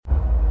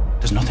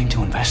There's nothing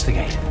to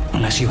investigate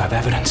unless you have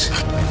evidence.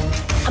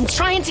 I'm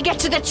trying to get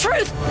to the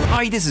truth.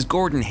 Hi, this is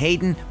Gordon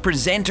Hayden,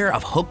 presenter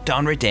of Hooked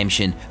on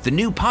Redemption, the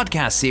new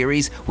podcast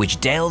series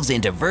which delves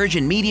into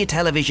Virgin Media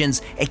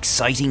Television's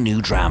exciting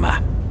new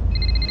drama.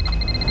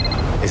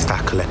 Is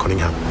that Colette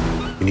Cunningham?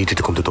 We need you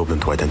to come to Dublin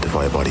to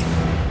identify a body.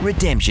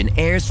 Redemption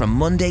airs from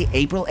Monday,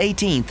 April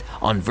 18th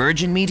on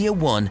Virgin Media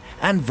 1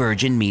 and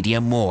Virgin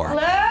Media More.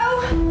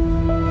 Hello?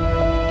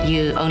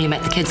 You only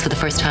met the kids for the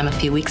first time a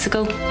few weeks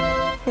ago.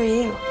 Who are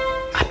you?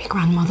 I'm your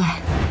grandmother.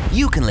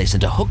 You can listen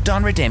to Hooked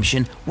on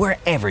Redemption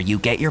wherever you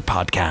get your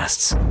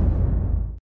podcasts.